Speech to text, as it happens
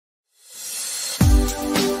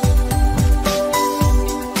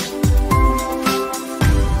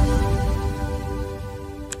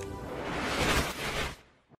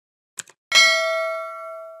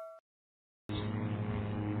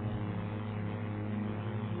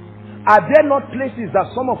Are there not places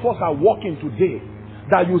that some of us are walking today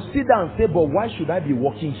that you sit down and say, but why should I be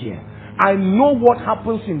walking here? I know what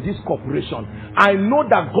happens in this corporation. I know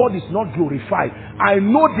that God is not glorified. I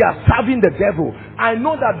know they are serving the devil. I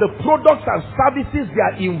know that the products and services they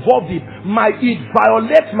are involved in, it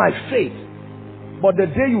violates my faith. But the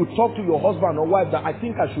day you talk to your husband or wife that I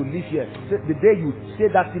think I should live here, the day you say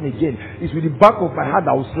that thing again, is with the back of my hand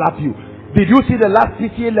I will slap you. Did you see the last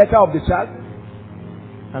PTA letter of the child?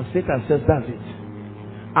 And Satan says that's it.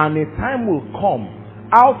 And a time will come,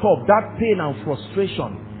 out of that pain and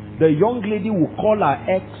frustration, the young lady will call her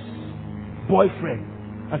ex-boyfriend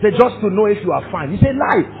and say, just to know if you are fine. He said,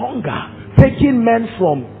 lie, hunger, taking men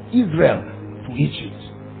from Israel to Egypt.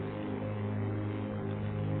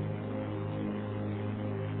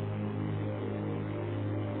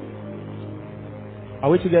 Are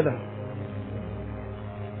we together?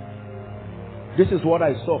 This is what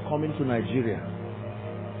I saw coming to Nigeria.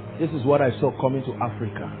 This is what I saw coming to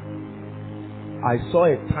Africa. I saw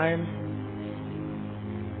a time,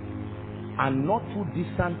 and not too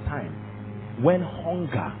distant time, when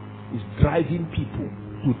hunger is driving people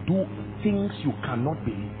to do things you cannot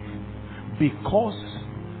believe, because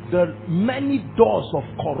the many doors of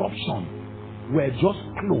corruption were just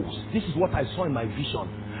closed. This is what I saw in my vision.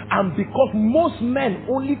 And because most men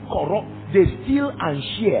only corrupt, they steal and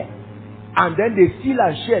share, and then they steal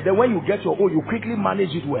and share, then when you get your own, you quickly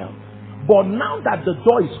manage it well. But now that the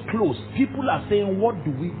door is closed, people are saying, what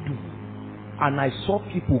do we do? And I saw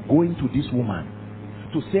people going to this woman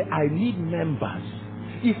to say, I need members.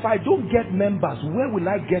 If I don't get members, where will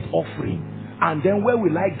I get offering? And then where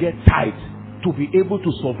will I get tithe to be able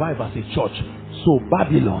to survive as a church? So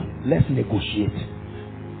Babylon, let's negotiate.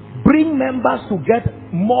 Bring members to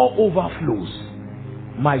get more overflows.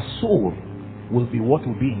 My soul will be what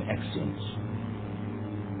will be in exchange.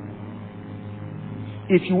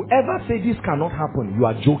 If you ever say this cannot happen, you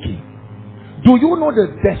are joking. Do you know the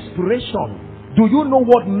desperation? Do you know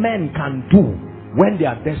what men can do when they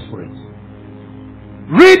are desperate?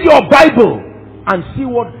 Read your Bible and see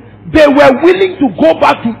what they were willing to go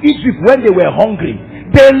back to Egypt when they were hungry.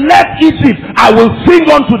 They left Egypt. I will sing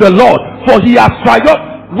unto the Lord, for he has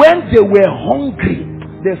triumphed. When they were hungry,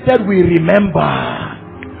 they said, we remember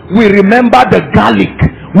the garlic.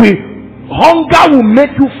 Hunger will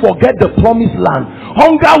make you forget the promised land.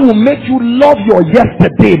 Hunger will make you love your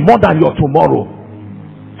yesterday more than your tomorrow.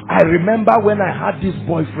 I remember when I had this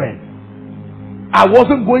boyfriend, I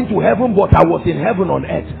wasn't going to heaven, but I was in heaven on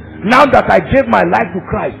earth. Now that I gave my life to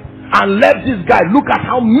Christ and left this guy, look at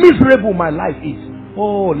how miserable my life is.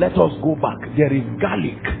 Oh, let us go back. There is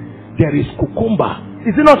garlic, there is cucumber.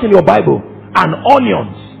 Is it not in your Bible? And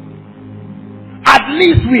onions. At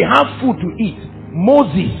least we have food to eat.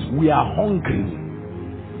 Moses, we are hungry.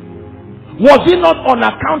 Was it not on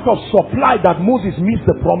account of supply that Moses missed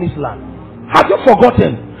the promised land? Have you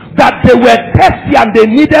forgotten that they were thirsty and they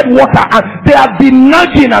needed water, and they had been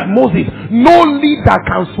nagging at Moses? No leader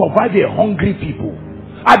can survive a hungry people.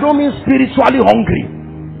 I don't mean spiritually hungry.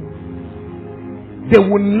 They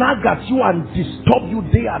will nag at you and disturb you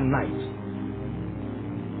day and night.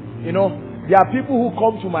 You know, there are people who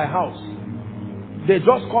come to my house. They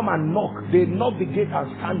just come and knock. They knock the gate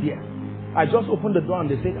and stand there. I just open the door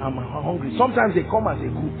and they say, I'm hungry. Sometimes they come as a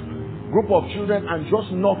group of children and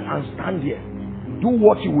just knock and stand there. Do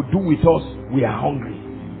what you would do with us. We are hungry.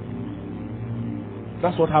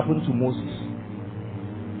 That's what happened to Moses.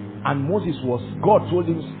 And Moses God told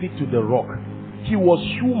him, speak to the rock. He was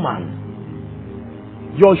human.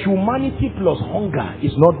 Your humanity plus hunger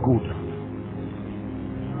is not good.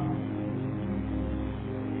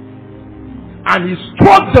 And he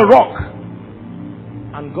struck the rock.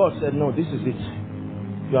 And God said, no, this is it.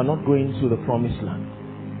 You are not going to the promised land.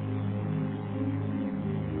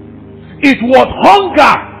 It was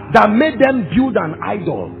hunger that made them build an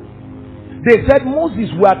idol. They said,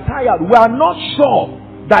 Moses, we are tired. We are not sure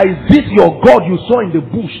that is this your God you saw in the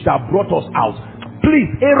bush that brought us out.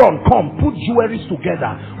 Please, Aaron, come, put jewelries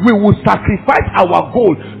together. We will sacrifice our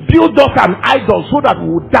gold. Build us an idol so that we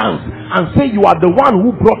will dance and say you are the one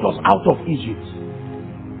who brought us out of Egypt.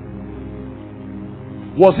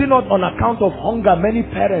 Was it not on account of hunger many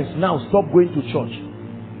parents now stop going to church?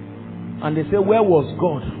 And they say, where was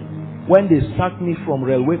God when they sacked me from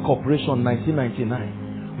Railway Corporation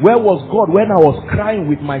 1999? Where was God when I was crying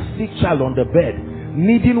with my sick child on the bed,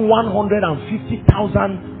 needing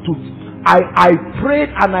 150,000 to... I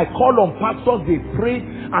prayed and I called on pastors. They prayed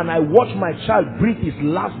and I watched my child breathe his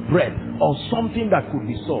last breath on something that could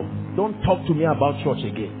be solved. Don't talk to me about church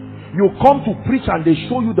again. You come to preach and they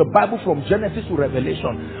show you the Bible from Genesis to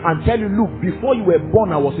Revelation and tell you, look, before you were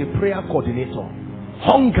born I was a prayer coordinator.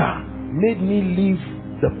 Hunger made me leave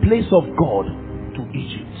the place of God to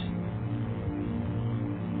Egypt.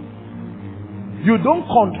 You don't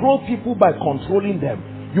control people by controlling them.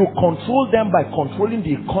 You control them by controlling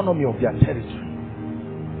the economy of their territory.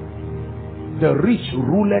 The rich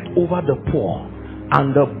ruleth over the poor,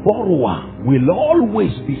 and the borrower will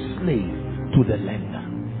always be slave to the lender.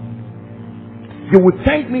 You will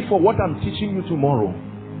thank me for what I'm teaching you tomorrow.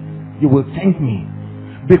 You will thank me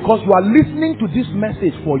because you are listening to this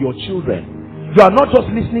message for your children. You are not just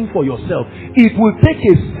listening for yourself. It will take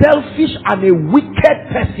a selfish and a wicked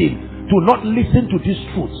person to not listen to these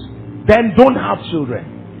truths. Then don't have children.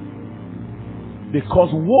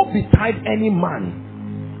 Because woe betide any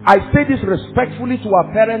man. I say this respectfully to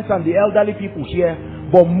our parents and the elderly people here,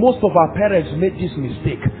 but most of our parents made this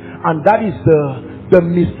mistake, and that is the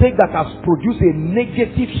mistake that has produced a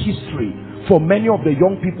negative history for many of the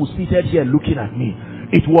young people seated here looking at me.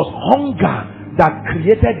 It was hunger that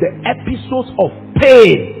created the episodes of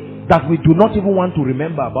pain that we do not even want to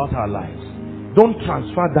remember about our lives. Don't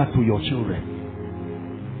transfer that to your children.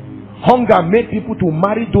 Hunger made people to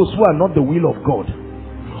marry those who are not the will of God.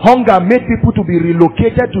 Hunger made people to be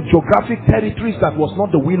relocated to geographic territories that was not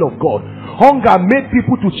the will of God. Hunger made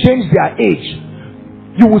people to change their age.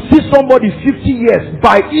 You will see somebody 50 years.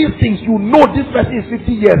 By instincts, you know this person is 50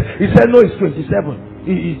 years. He said, no, he's 27.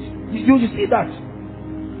 You see that?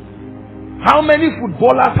 How many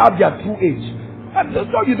footballers have their true age?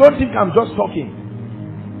 You don't think I'm just talking.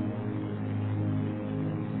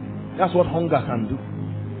 That's what hunger can do.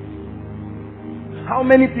 How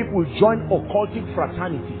many people join occultic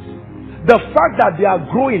fraternities? The fact that they are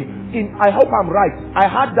growing in, I hope I'm right, I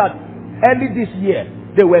heard that early this year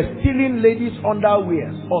they were stealing ladies'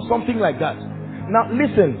 underwear or something like that. Now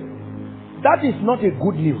listen, that is not a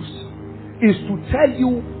good news. It's to tell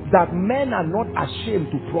you that men are not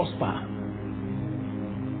ashamed to prosper.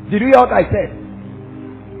 Did you hear what I said?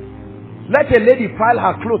 Let a lady pile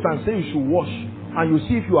her clothes and say you should wash, and you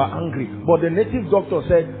see if you are angry. But the native doctor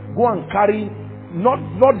said, go and carry not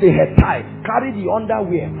the head tie, carry the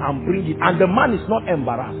underwear and bring it, and the man is not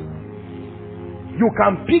embarrassed. You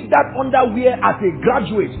can pick that underwear as a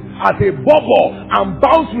graduate, as a bubble, and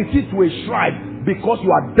bounce with it to a shrine because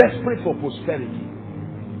you are desperate for prosperity.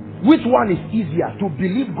 Which one is easier, to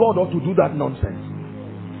believe God or to do that nonsense?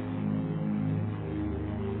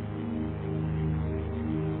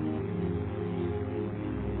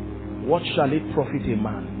 What shall it profit a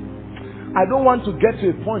man? I don't want to get to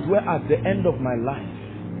a point where at the end of my life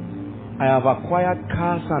I have acquired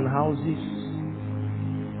cars and houses.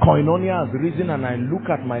 Koinonia has risen, and I look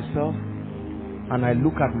at myself and I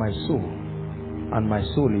look at my soul, and my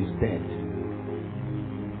soul is dead.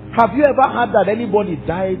 Have you ever heard that anybody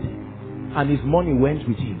died and his money went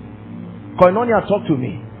with him? Koinonia, talk to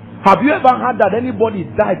me. Have you ever heard that anybody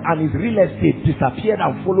died and his real estate disappeared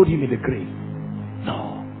and followed him in the grave? No.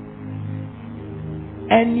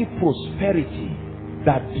 Any prosperity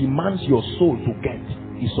that demands your soul to get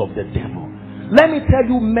is of the devil. Let me tell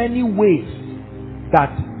you many ways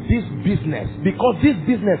that this business, because this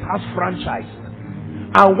business has franchise,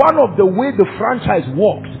 and one of the ways the franchise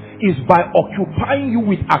works is by occupying you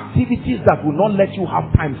with activities that will not let you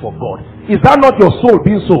have time for God. Is that not your soul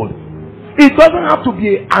being sold? It doesn't have to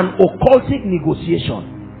be an occultic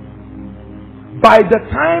negotiation. By the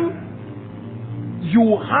time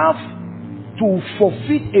you have to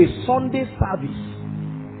forfeit a Sunday service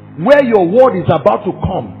where your word is about to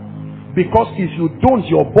come, because if you don't,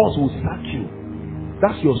 your boss will sack you.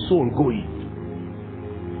 That's your soul going.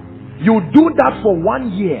 You do that for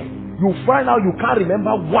 1 year, you find out you can't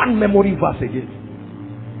remember one memory verse again.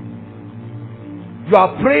 You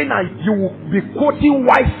are praying and you will be quoting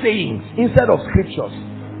wise sayings instead of scriptures,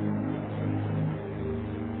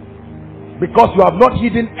 because you have not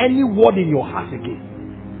hidden any word in your heart again.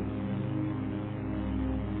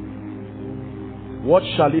 What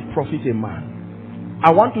shall it profit a man?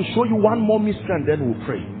 I want to show you one more mystery and then we'll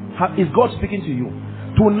pray. Is God speaking to you?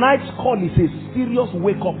 Tonight's call is a serious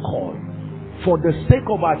wake-up call for the sake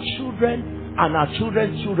of our children and our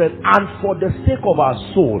children's children, and for the sake of our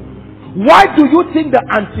soul. Why do you think the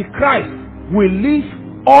Antichrist will leave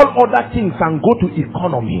all other things and go to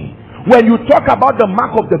economy? When you talk about the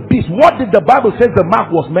mark of the beast, what did the Bible say the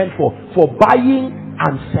mark was meant for? For buying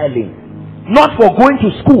and selling, not for going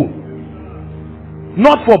to school,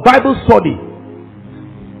 not for Bible study.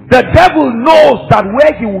 The devil knows that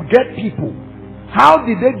where he will get people. How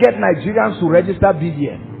did they get Nigerians to register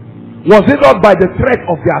BVN? Was it not by the threat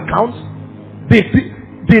of their accounts?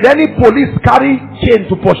 Did any police carry chain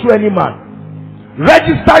to pursue any man?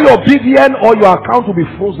 Register your BVN or your account will be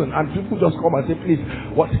frozen, and people just come and say, please,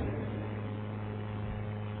 what?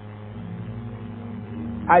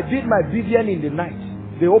 I did my BVN in the night.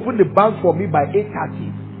 They opened the bank for me by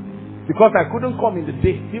 8:30. Because I couldn't come in the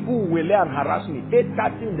day. People will lay and harass me.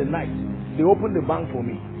 8:30 in the night. They opened the bank for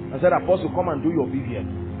me. I said, Apostle, come and do your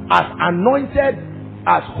BVN. As anointed,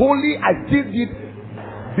 as holy, I still did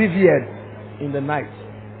BVN in the night.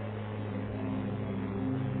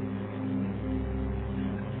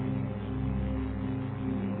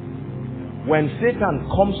 When Satan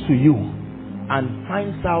comes to you and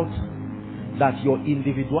finds out that your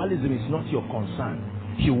individualism is not your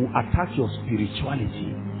concern, he will attack your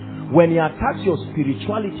spirituality. When he attacks your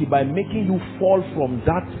spirituality by making you fall from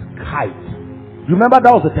that height, remember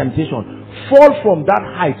that was the temptation. Fall from that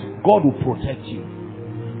height, God will protect you.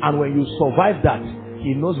 And when you survive that,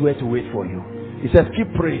 he knows where to wait for you. He says,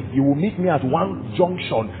 keep praying. You will meet me at one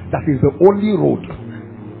junction that is the only road.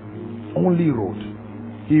 Only road.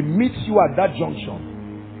 He meets you at that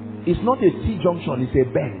junction. It's not a T junction, it's a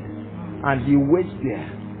bend. And he waits there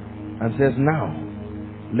and says, now,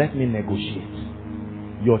 let me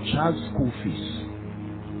negotiate your child's school fees.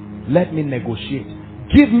 Let me negotiate.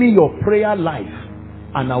 Give me your prayer life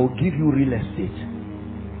and I will give you real estate.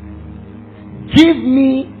 Give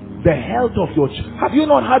me the health of your child. Have you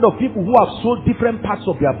not heard of people who have sold different parts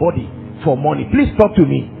of their body for money? Please talk to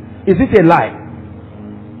me. Is it a lie?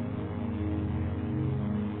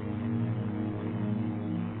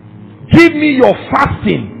 Give me your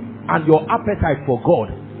fasting and your appetite for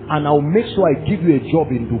God and I'll make sure I give you a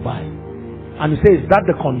job in Dubai. And he says, is that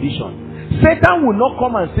the condition? Satan will not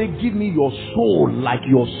come and say, give me your soul, like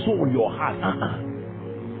your soul, your heart.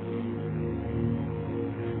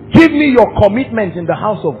 Give me your commitment in the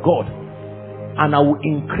house of God and I will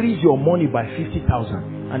increase your money by 50,000.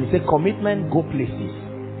 And he said, commitment, go places.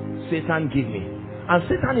 Satan, give me. And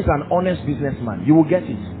Satan is an honest businessman. You will get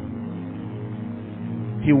it.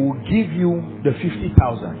 He will give you the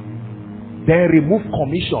 50,000. Then remove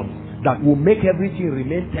commission that will make everything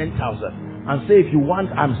remain 10,000. And say, if you want,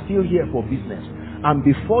 I'm still here for business. And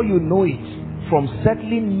before you know it, from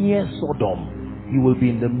settling near Sodom, you will be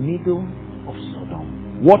in the middle of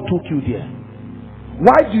Sodom. What took you there?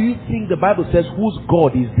 Why do you think the Bible says whose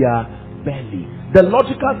God is their belly? The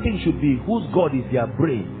logical thing should be whose God is their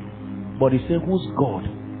brain. But he said whose God?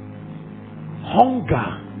 Hunger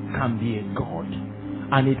can be a God.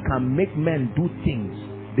 And it can make men do things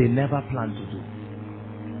they never planned to do.